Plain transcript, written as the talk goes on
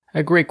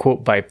A great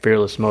quote by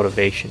Fearless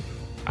Motivation.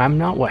 I'm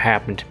not what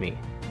happened to me.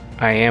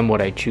 I am what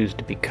I choose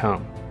to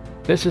become.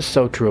 This is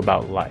so true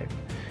about life.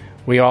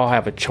 We all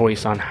have a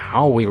choice on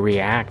how we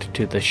react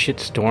to the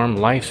shitstorm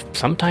life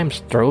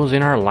sometimes throws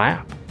in our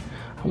lap.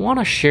 I want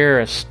to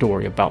share a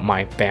story about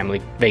my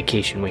family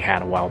vacation we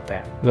had a while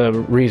back. The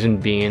reason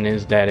being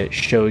is that it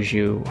shows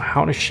you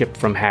how to shift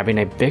from having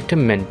a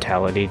victim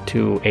mentality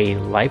to a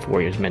life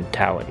warrior's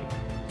mentality,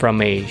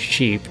 from a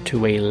sheep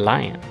to a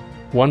lion.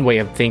 One way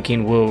of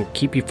thinking will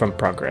keep you from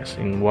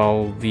progressing,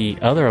 while the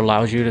other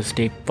allows you to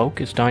stay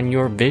focused on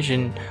your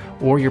vision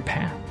or your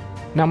path.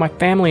 Now, my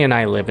family and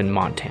I live in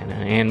Montana,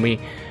 and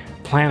we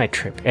plan a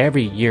trip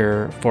every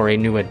year for a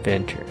new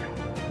adventure.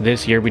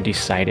 This year we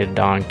decided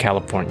on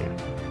California,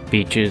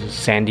 beaches,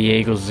 San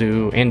Diego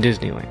Zoo, and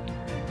Disneyland.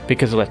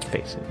 Because let's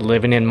face it,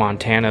 living in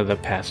Montana the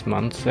past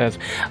months has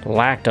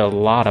lacked a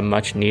lot of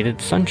much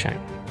needed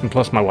sunshine. And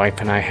plus, my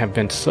wife and I have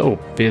been so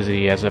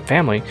busy as a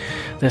family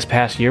this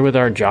past year with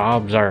our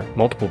jobs, our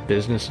multiple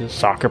businesses,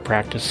 soccer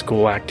practice,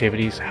 school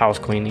activities, house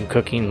cleaning,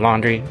 cooking,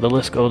 laundry, the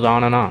list goes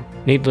on and on.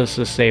 Needless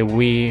to say,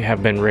 we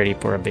have been ready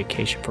for a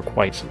vacation for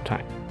quite some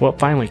time. Well, it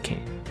finally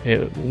came.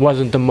 It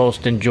wasn't the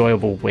most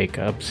enjoyable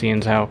wake-up,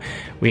 seeing how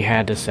we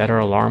had to set our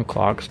alarm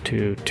clocks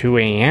to 2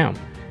 a.m.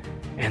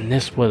 And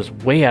this was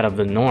way out of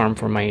the norm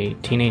for my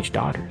teenage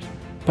daughters.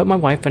 But my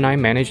wife and I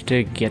managed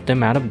to get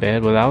them out of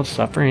bed without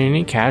suffering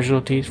any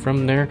casualties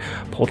from their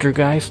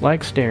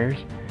poltergeist-like stares.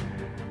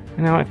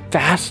 Now, it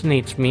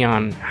fascinates me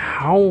on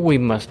how we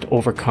must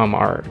overcome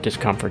our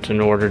discomforts in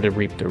order to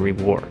reap the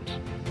rewards,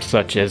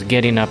 such as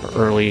getting up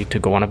early to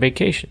go on a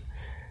vacation.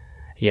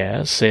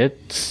 Yes,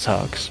 it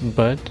sucks,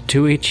 but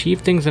to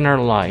achieve things in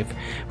our life,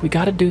 we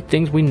gotta do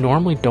things we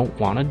normally don't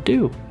want to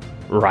do,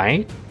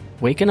 right?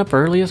 Waking up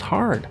early is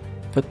hard,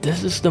 but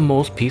this is the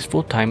most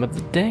peaceful time of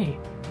the day.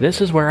 This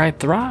is where I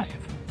thrive.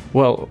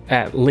 Well,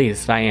 at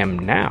least I am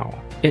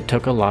now. It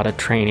took a lot of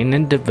training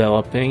and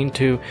developing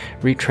to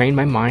retrain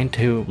my mind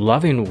to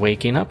loving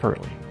waking up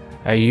early.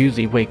 I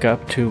usually wake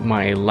up to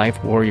my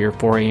Life Warrior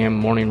 4 a.m.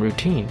 morning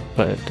routine,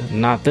 but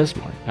not this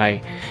morning.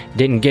 I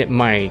didn't get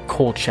my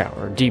cold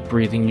shower, deep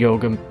breathing,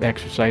 yoga,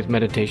 exercise,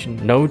 meditation,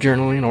 no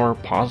journaling or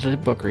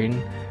positive book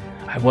reading.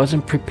 I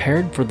wasn't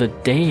prepared for the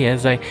day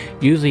as I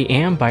usually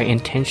am by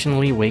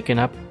intentionally waking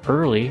up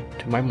early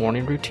to my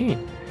morning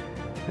routine.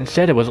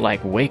 Instead, it was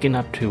like waking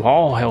up to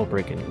all hell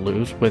breaking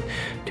loose with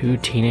 2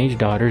 teenage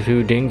daughters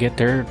who didn't get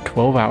their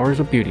 12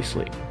 hours of beauty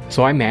sleep.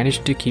 So I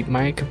managed to keep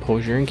my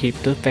composure and keep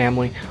the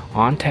family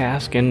on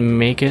task and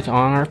make it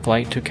on our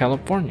flight to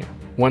California.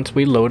 Once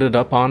we loaded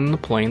up on the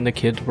plane, the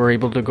kids were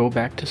able to go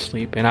back to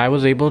sleep, and I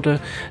was able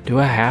to do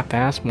a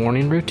half-assed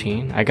morning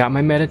routine. I got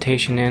my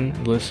meditation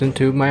in, listened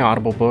to my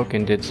Audible book,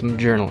 and did some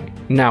journaling.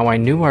 Now, I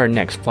knew our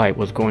next flight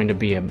was going to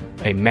be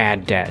a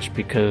mad dash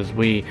because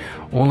we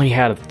only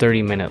had a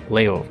 30-minute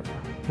layover.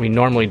 We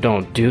normally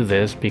don't do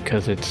this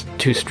because it's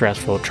too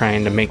stressful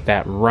trying to make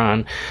that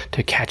run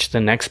to catch the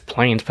next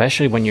plane,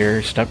 especially when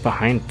you're stuck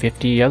behind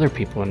 50 other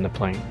people in the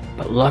plane.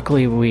 But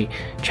luckily we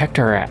checked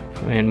our app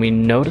and we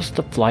noticed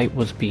the flight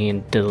was being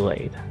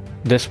delayed.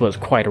 This was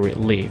quite a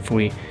relief.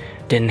 We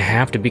didn't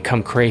have to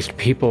become crazed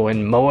people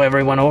and mow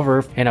everyone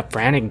over in a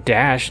frantic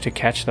dash to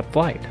catch the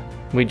flight.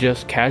 We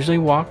just casually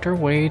walked our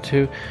way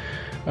to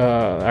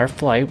our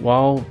flight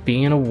while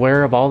being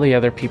aware of all the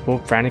other people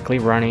frantically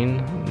running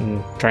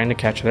and trying to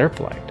catch their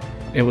flight.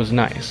 It was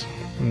nice,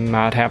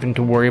 not having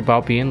to worry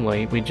about being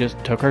late. We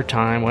just took our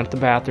time, went to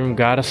the bathroom,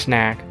 got a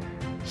snack,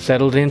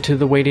 settled into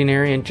the waiting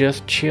area, and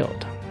just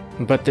chilled.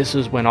 But this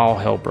is when all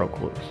hell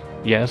broke loose.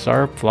 Yes,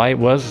 our flight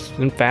was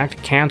in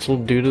fact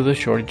canceled due to the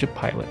shortage of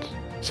pilots.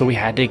 So we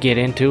had to get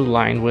into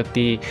line with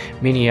the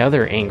many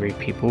other angry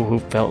people who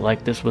felt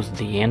like this was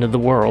the end of the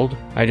world.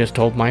 I just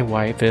told my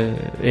wife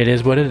it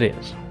is what it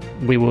is.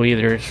 We will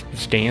either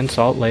stay in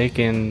Salt Lake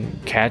and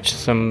catch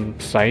some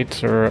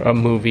sights or a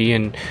movie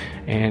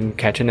and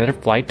catch another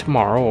flight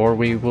tomorrow, or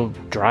we will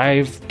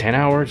drive 10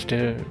 hours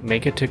to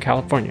make it to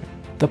California.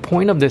 The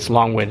point of this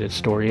long-winded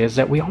story is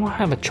that we all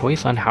have a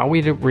choice on how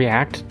we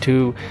react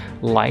to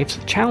life's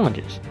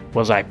challenges.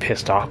 Was I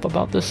pissed off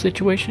about this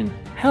situation?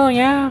 Hell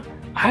yeah!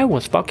 I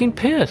was fucking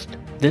pissed.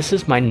 This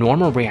is my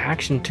normal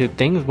reaction to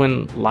things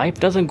when life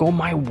doesn't go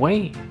my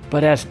way.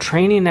 But as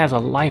training as a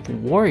life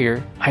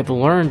warrior, I've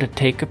learned to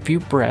take a few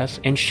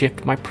breaths and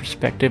shift my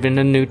perspective in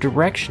a new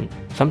direction.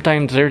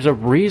 Sometimes there's a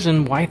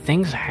reason why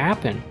things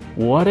happen.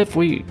 What if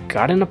we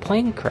got in a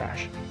plane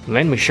crash?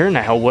 Then we sure in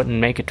the hell wouldn't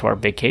make it to our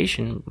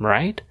vacation,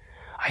 right?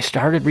 I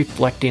started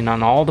reflecting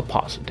on all the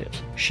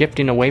positives,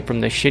 shifting away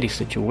from the shitty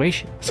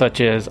situation,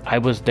 such as I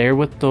was there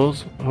with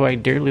those who I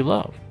dearly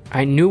love.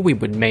 I knew we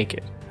would make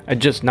it,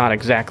 just not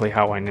exactly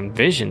how I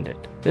envisioned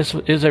it. This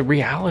is a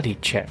reality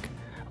check.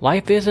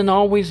 Life isn't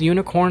always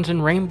unicorns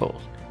and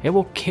rainbows. It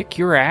will kick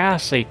your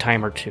ass a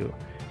time or two.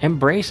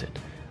 Embrace it.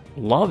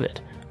 Love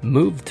it.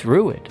 Move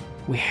through it.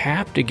 We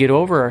have to get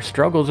over our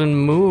struggles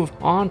and move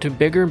on to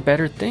bigger and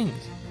better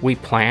things. We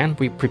plan,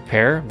 we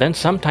prepare, then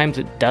sometimes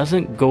it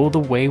doesn't go the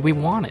way we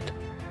want it.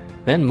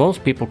 then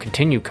most people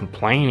continue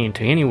complaining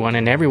to anyone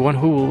and everyone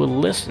who will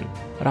listen.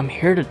 But I'm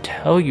here to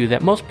tell you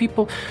that most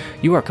people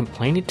you are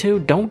complaining to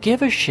don't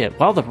give a shit,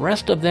 while the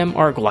rest of them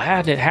are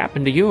glad it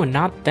happened to you and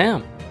not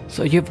them.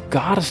 So you've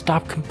got to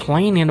stop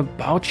complaining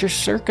about your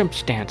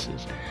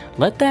circumstances.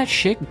 Let that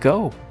shit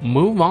go.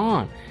 Move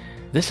on.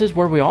 This is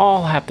where we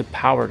all have the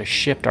power to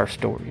shift our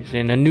stories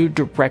in a new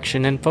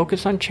direction and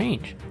focus on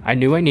change. I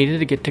knew I needed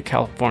to get to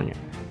California.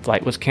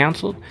 Flight was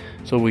canceled,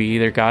 so we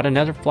either got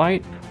another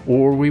flight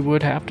or we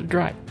would have to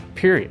drive.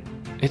 Period.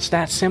 It's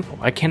that simple.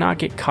 I cannot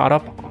get caught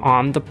up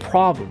on the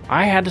problem.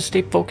 I had to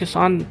stay focused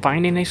on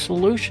finding a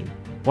solution.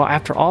 Well,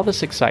 after all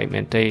this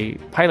excitement, a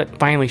pilot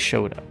finally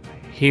showed up.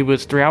 He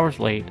was 3 hours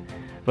late,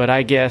 but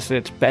I guess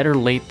it's better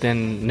late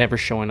than never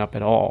showing up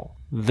at all.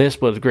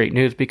 This was great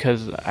news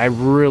because I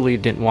really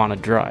didn't want to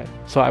drive,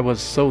 so I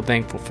was so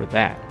thankful for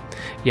that.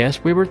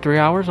 Yes, we were 3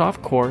 hours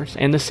off course,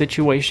 and the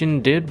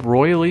situation did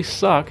royally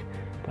suck,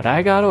 but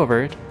I got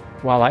over it.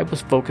 While I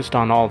was focused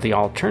on all the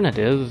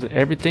alternatives,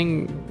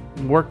 everything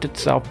worked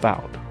itself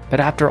out. But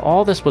after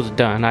all this was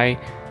done, I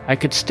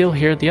could still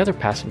hear the other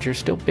passengers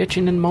still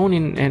bitching and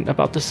moaning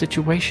about the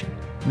situation.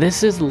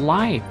 This is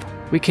life.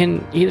 We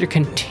can either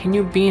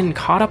continue being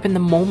caught up in the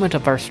moment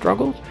of our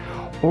struggles,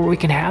 or we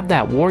can have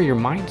that warrior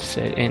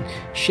mindset and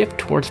shift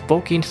towards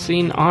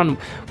focusing on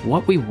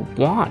what we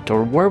want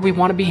or where we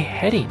want to be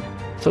heading.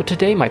 So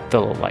today, my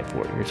fellow life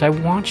warriors, I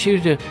want you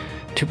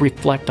to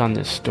reflect on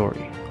this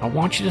story. I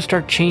want you to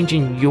start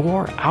changing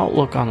your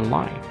outlook on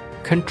life.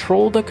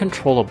 Control the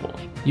controllables.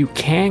 You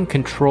can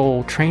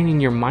control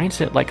training your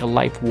mindset like a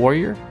life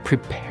warrior,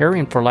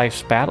 preparing for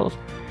life's battles,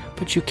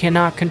 but you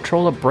cannot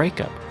control a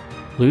breakup,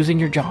 losing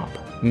your job,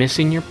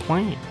 missing your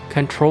plane.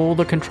 Control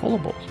the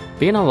controllables.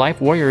 Being a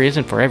life warrior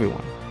isn't for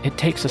everyone. It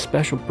takes a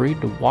special breed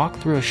to walk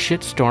through a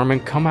shitstorm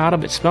and come out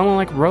of it smelling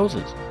like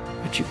roses.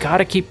 But you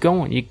gotta keep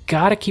going. You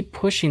gotta keep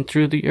pushing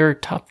through your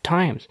tough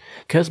times.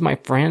 Because, my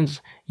friends,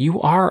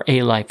 you are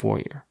a life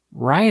warrior.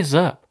 Rise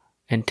up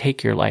and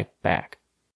take your life back.